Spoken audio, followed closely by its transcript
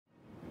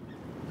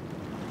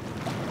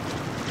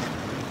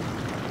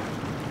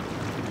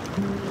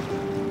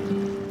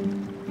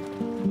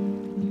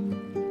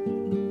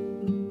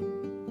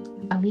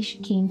Alicia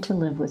came to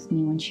live with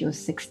me when she was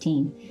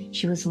 16.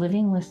 She was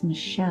living with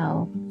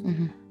Michelle.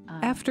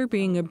 After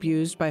being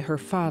abused by her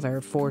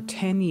father for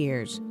 10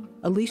 years,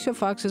 Alicia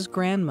Fox's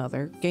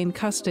grandmother gained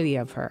custody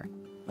of her.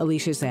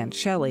 Alicia's Aunt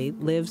Shelley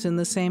lives in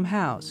the same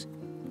house.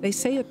 They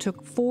say it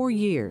took 4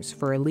 years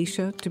for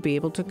Alicia to be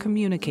able to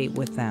communicate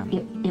with them.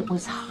 It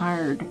was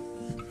hard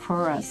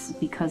for us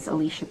because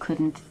Alicia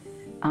couldn't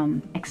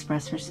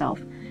express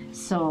herself.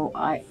 So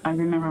I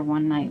remember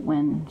one night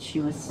when she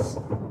was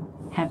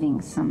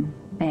having some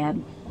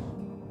bad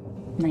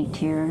night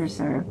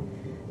terrors or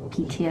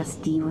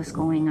PTSD was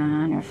going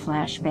on or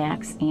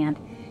flashbacks, and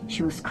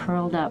she was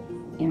curled up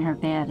in her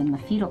bed in the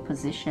fetal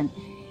position,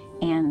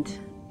 and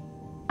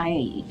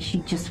she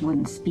just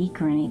wouldn't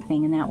speak or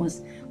anything, and that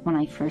was when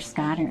I first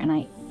got her, and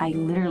I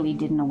literally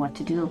didn't know what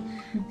to do.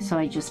 So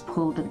I just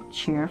pulled a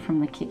chair from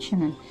the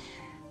kitchen and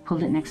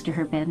pulled it next to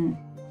her bed and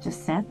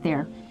just sat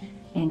there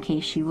in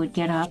case she would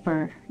get up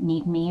or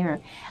need me,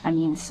 or,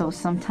 so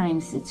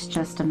sometimes it's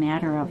just a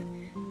matter of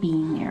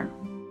being there.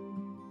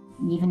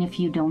 Even if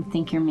you don't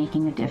think you're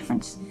making a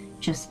difference,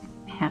 just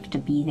have to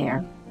be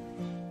there.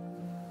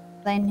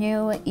 I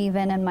knew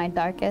even in my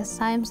darkest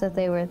times that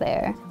they were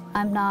there.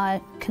 I'm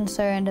not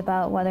concerned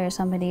about whether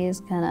somebody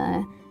is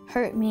gonna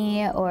hurt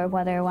me or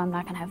whether I'm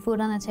not gonna have food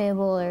on the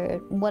table or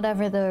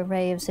whatever the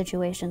array of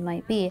situation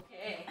might be.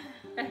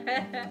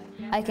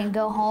 I can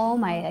go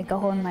home, I go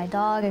home with my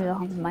dog, I go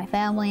home with my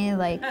family,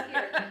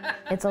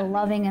 it's a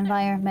loving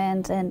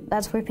environment, and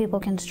that's where people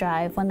can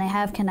strive. When they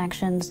have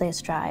connections, they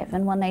strive,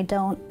 and when they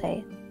don't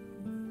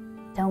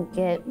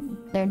get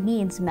their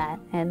needs met,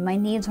 and my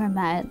needs were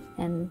met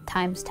in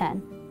times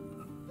 10.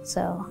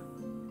 So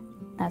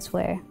that's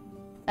where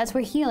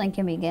healing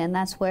can begin.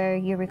 That's where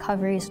your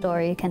recovery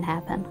story can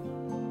happen.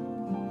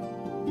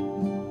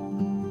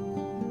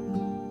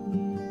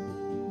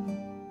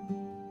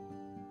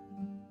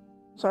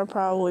 So I've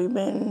probably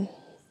been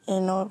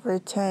in over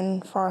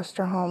 10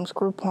 foster homes,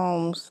 group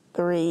homes,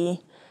 3.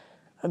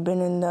 I've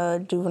been in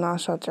the juvenile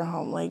shelter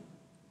home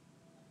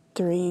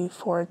 3,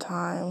 4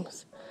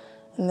 times.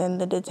 And then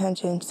the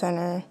detention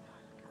center,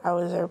 I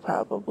was there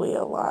probably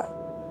a lot.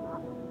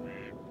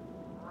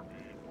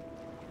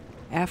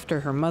 After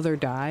her mother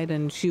died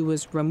and she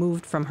was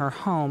removed from her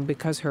home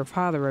because her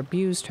father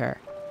abused her,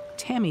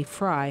 Tammy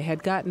Fry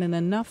had gotten in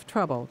enough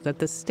trouble that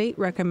the state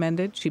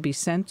recommended she be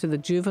sent to the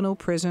juvenile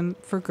prison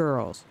for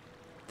girls.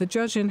 The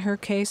judge in her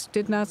case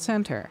did not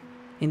send her.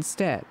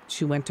 Instead,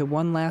 she went to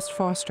one last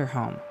foster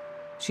home.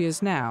 She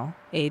is now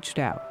aged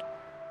out.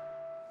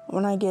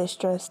 When I get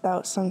stressed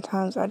out,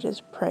 sometimes I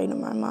just pray to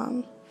my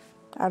mom.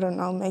 I don't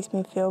know, it makes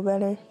me feel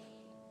better.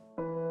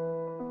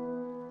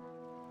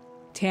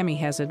 Tammy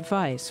has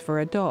advice for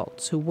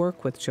adults who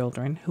work with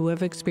children who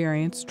have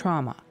experienced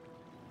trauma.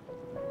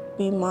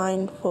 Be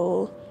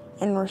mindful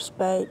and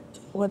respect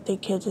what the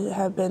kids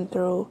have been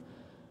through,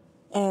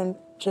 and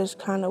just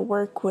kind of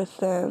work with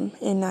them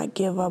and not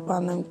give up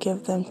on them,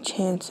 give them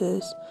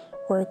chances,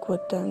 work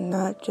with them,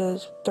 not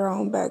just throw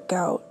them back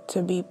out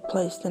to be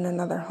placed in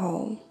another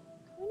home.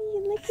 What are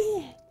you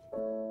looking at?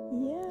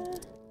 Yeah.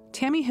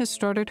 Tammy has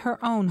started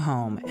her own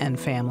home and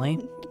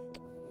family.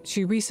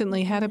 She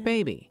recently had a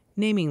baby,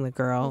 naming the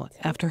girl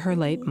after her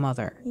late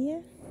mother. Yeah.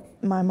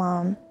 My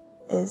mom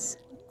is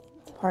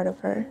part of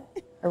her.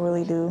 I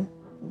really do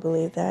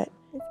believe that.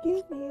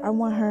 Excuse me. I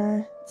want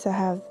her to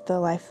have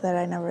the life that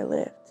I never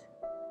lived,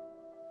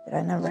 that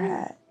I never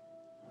had.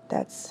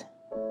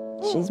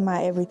 She's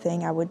my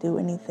everything. I would do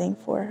anything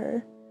for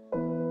her.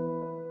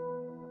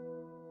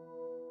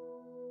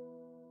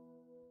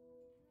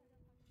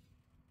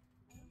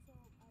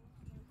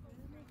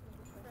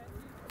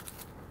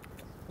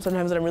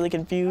 Sometimes when I'm really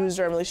confused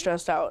or I'm really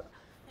stressed out,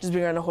 just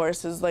being on a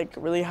horse is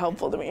really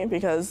helpful to me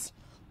because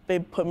they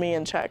put me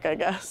in check, I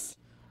guess,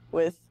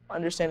 with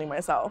understanding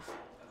myself.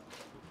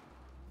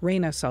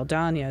 Reina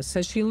Saldana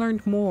says she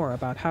learned more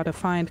about how to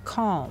find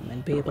calm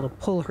and be able to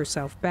pull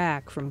herself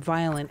back from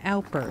violent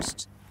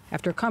outbursts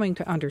after coming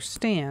to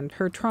understand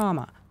her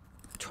trauma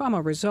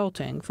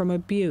resulting from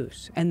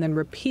abuse and then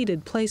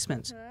repeated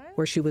placements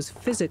where she was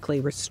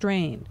physically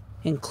restrained,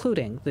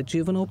 including the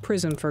juvenile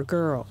prison for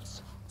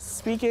girls.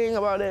 Speaking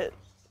about it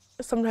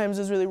sometimes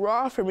is really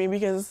raw for me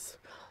because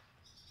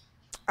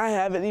I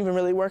haven't even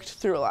really worked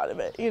through a lot of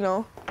it,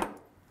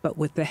 But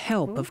with the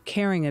help of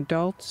caring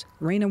adults,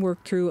 Reina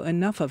worked through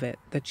enough of it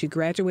that she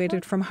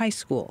graduated from high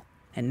school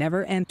and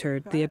never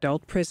entered the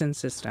adult prison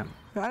system.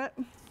 Got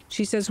it?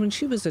 She says when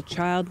she was a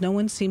child, no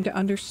one seemed to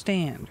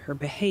understand her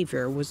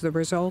behavior was the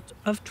result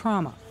of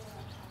trauma.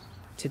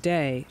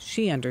 Today,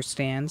 she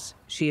understands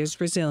she is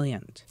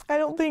resilient. I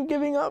don't think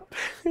giving up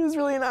is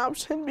really an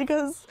option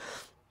because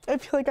I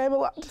feel like I have a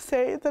lot to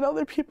say that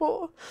other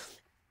people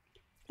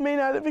may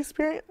not have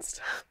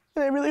experienced.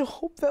 And I really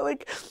hope that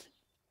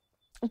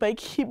if I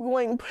keep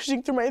going,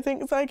 pushing through my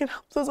things, I can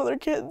help those other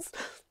kids,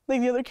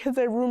 the other kids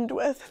I roomed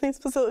with in these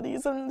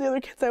facilities and the other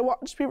kids I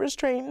watched be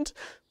restrained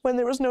when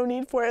there was no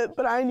need for it,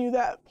 but I knew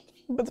that,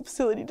 but the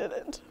facility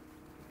didn't.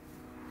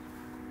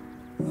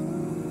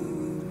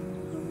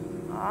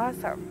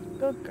 Awesome.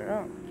 Good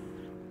girl.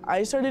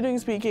 I started doing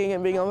speaking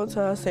and being able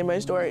to say my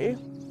story.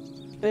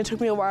 And it took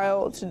me a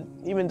while to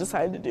even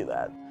decide to do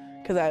that.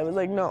 Because I was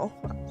like, no,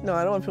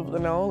 I don't want people to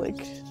know.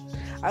 Like,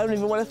 I don't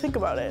even want to think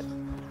about it.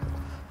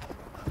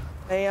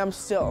 I am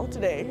still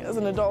today, as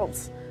an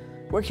adult,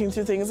 working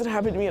through things that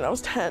happened to me when I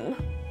was 10.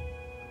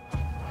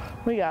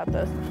 We got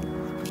this.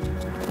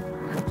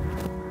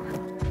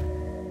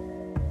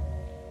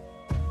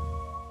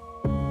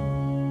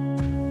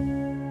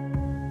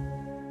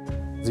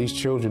 These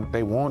children,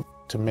 they want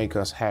to make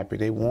us happy.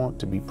 They want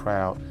to be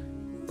proud,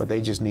 but they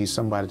just need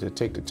somebody to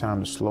take the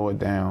time to slow it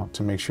down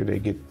to make sure they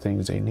get the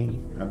things they need.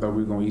 I thought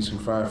we were gonna eat some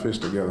fried fish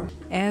together.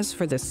 As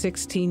for the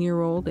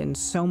 16-year-old in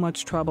so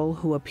much trouble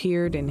who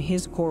appeared in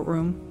his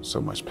courtroom,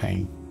 So much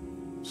pain,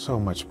 so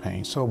much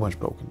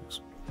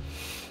brokenness.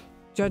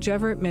 Judge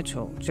Everett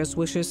Mitchell just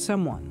wishes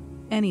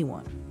someone,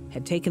 anyone,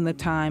 had taken the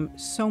time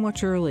so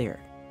much earlier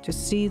to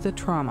see the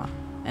trauma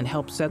and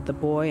help set the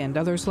boy and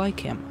others like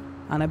him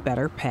on a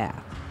better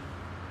path.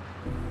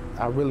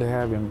 I really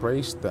have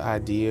embraced the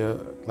idea,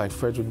 like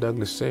Frederick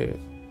Douglass said,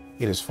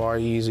 it is far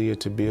easier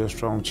to build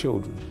strong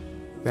children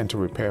than to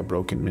repair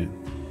broken men.